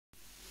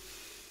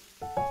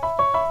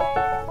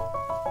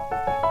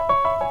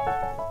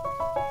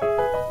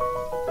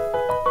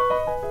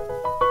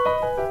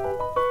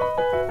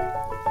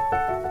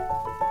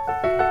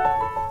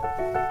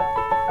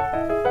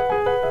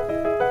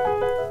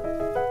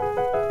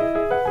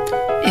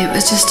It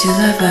was just two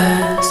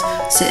lovers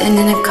sitting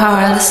in a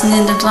car,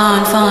 listening to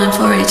Blonde, falling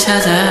for each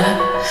other.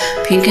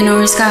 Pink and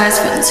orange skies,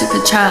 feeling super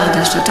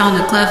childish, hooked on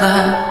the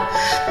clever.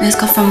 Missed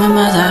call from my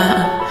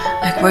mother,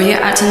 like, where you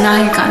at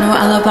tonight? Got no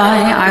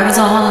alibi, I was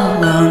all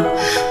alone.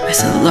 I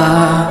said,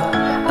 love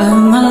of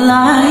my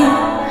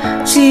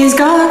life, she's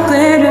got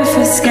glitter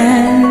for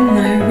skin,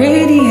 my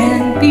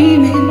radiant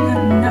beam in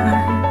the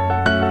night.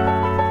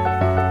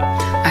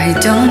 I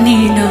don't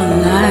need no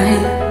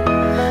light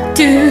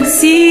to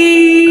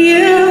see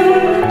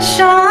you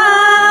shine.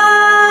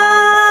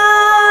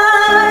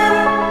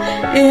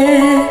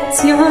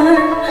 It's your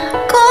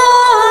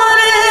golden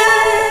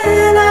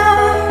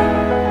hour.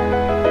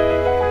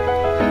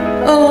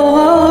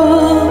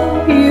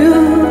 Oh, you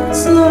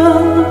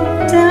slow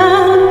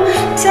down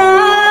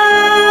time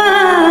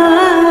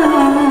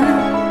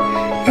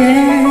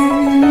in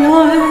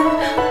your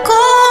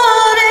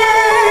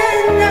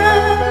golden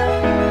hour.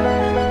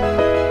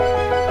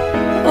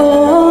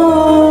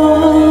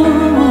 Oh,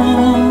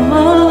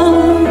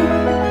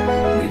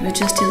 we were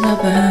just two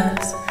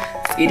lovers,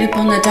 feet up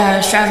on the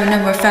dash, driving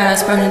nowhere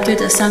fast, burning through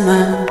the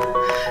summer.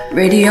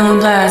 Radio and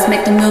blast,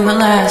 make the movement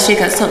last. She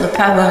got solar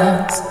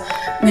powers,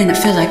 made it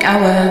feel like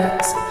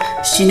hours.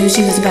 She knew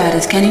she was the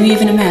baddest, can't you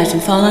even imagine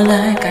falling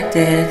like I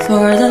did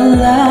for the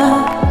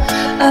love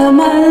of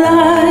my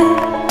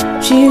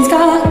life. She's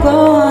got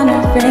glow on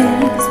her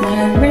face,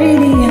 my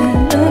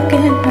radiant look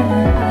in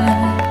her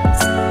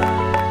eyes,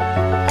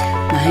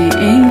 my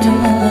angel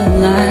of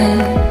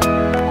light.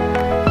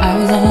 I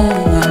was all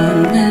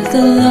alone with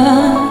the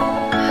love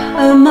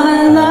of my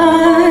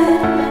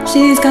life.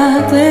 She's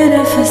got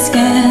glitter for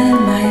skin,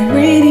 my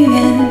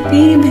radiant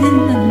beam in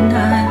the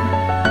night.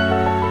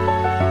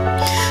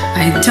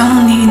 I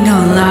don't need no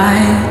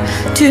light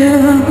to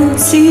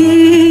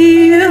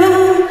see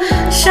you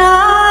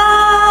shine.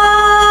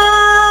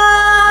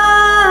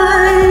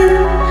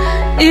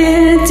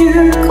 It's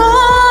your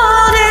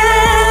golden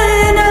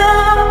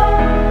hour.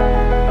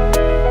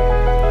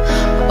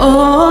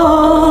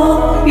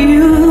 Oh,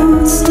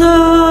 you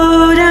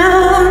slow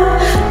down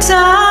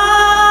time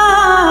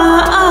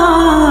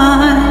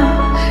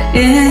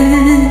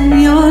in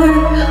your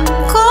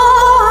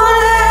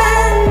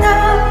golden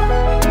hour.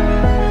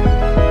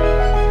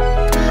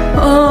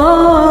 Oh,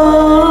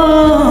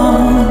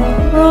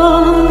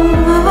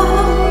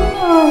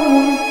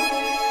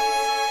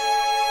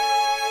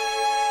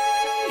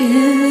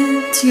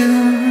 it's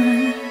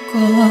your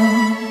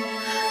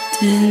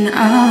golden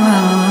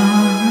hour.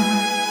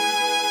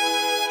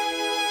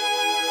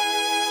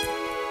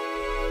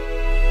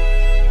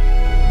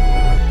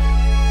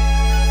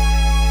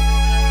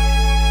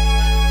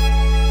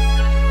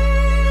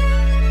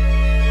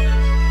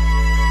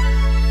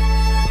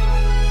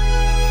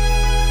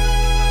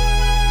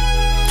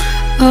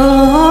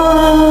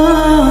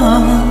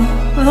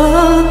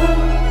 Oh,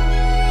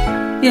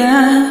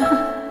 yeah.